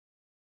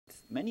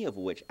many of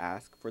which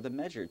ask for the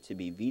measure to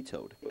be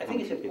vetoed. I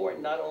think it's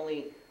important not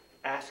only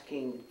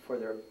asking for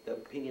the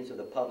opinions of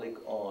the public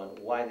on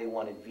why they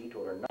want it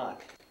vetoed or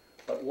not,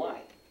 but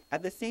why.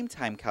 At the same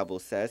time, Calvo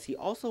says he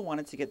also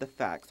wanted to get the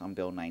facts on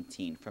Bill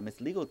 19 from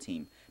his legal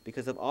team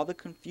because of all the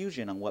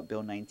confusion on what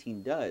Bill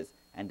 19 does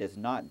and does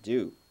not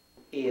do.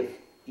 If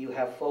you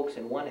have folks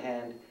in one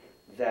hand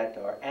that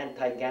are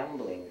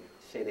anti-gambling,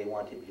 say they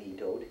want it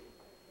vetoed,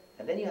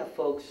 and then you have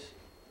folks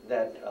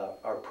that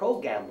are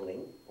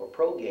pro-gambling or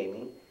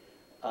pro-gaming,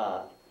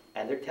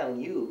 and they're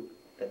telling you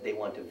that they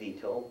want to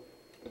veto,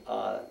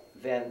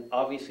 then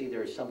obviously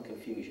there is some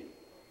confusion.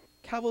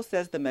 Calvo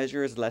says the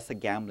measure is less a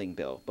gambling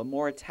bill, but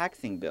more a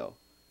taxing bill.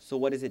 So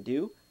what does it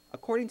do?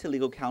 According to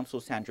legal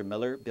counsel Sandra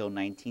Miller, Bill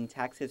 19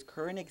 taxes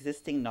current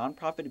existing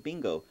nonprofit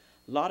bingo,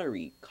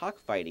 lottery,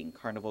 cockfighting,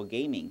 carnival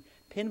gaming,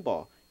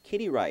 pinball,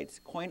 kiddie rides,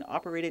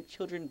 coin-operated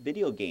children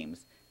video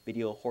games,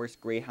 video horse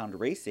greyhound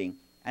racing,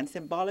 and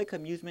symbolic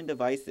amusement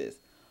devices,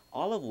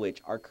 all of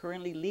which are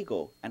currently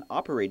legal and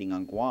operating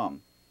on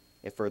Guam.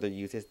 It further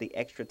uses the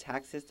extra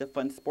taxes to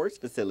fund sports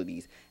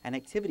facilities and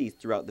activities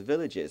throughout the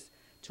villages,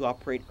 to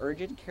operate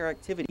urgent care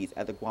activities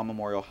at the Guam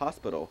Memorial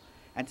Hospital,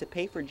 and to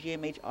pay for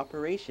GMH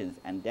operations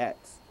and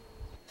debts.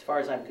 As far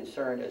as I'm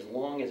concerned, as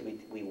long as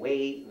we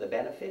weigh the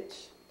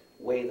benefits,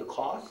 weigh the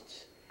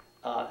costs,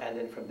 and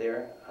then from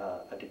there,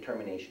 a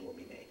determination will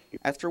be made.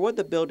 As for what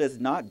the bill does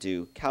not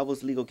do,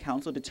 Calvo's legal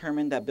counsel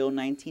determined that Bill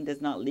 19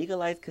 does not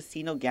legalize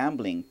casino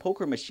gambling,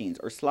 poker machines,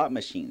 or slot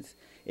machines.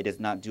 It does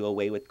not do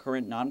away with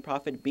current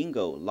nonprofit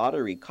bingo,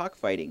 lottery,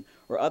 cockfighting,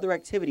 or other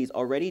activities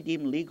already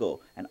deemed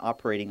legal and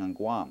operating on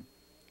Guam.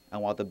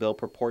 And while the bill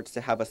purports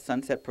to have a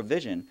sunset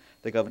provision,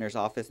 the governor's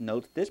office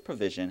notes this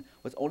provision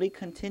was only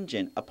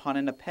contingent upon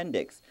an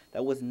appendix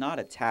that was not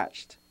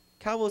attached.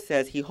 Calvo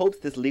says he hopes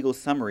this legal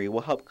summary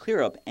will help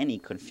clear up any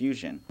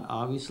confusion.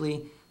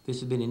 Obviously, this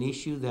has been an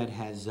issue that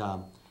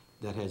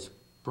has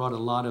brought a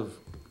lot of,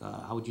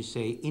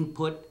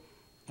 input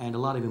and a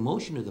lot of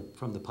emotion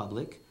from the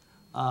public.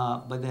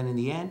 But then in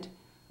the end,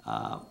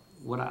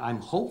 what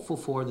I'm hopeful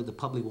for that the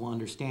public will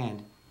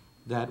understand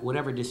that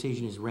whatever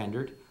decision is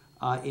rendered,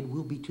 it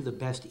will be to the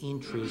best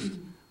interest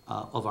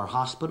of our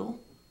hospital,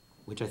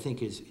 which I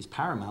think is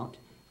paramount,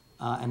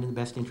 and in the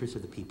best interest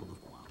of the people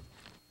of Guam.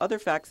 Other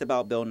facts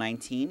about Bill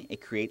 19, it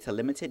creates a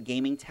limited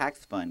gaming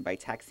tax fund by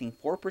taxing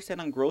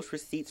 4% on gross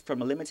receipts from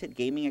limited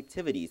gaming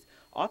activities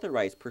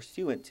authorized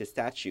pursuant to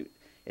statute.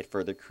 It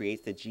further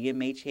creates the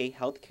GMHA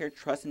Healthcare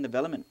Trust and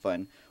Development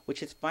Fund,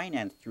 which is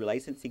financed through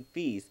licensing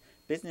fees,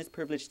 business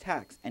privilege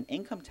tax, and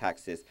income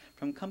taxes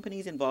from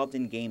companies involved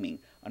in gaming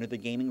under the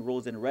gaming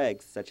rules and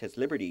regs such as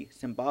Liberty,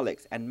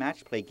 Symbolics, and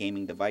Match Play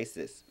gaming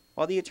devices.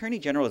 While the Attorney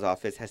General's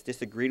office has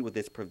disagreed with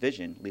this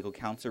provision, legal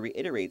counsel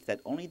reiterates that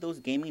only those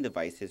gaming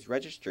devices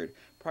registered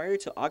prior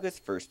to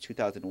August 1,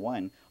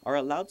 2001 are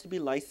allowed to be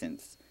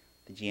licensed.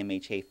 The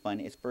GMHA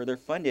fund is further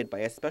funded by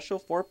a special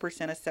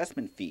 4%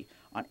 assessment fee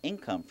on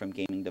income from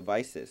gaming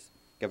devices.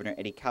 Governor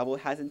Eddie Calvo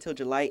has until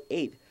July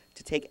 8th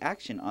to take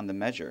action on the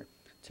measure.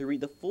 To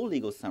read the full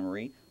legal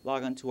summary,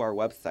 log on to our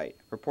website.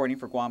 Reporting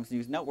for Guam's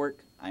News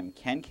Network, I'm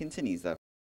Ken Quintanilla.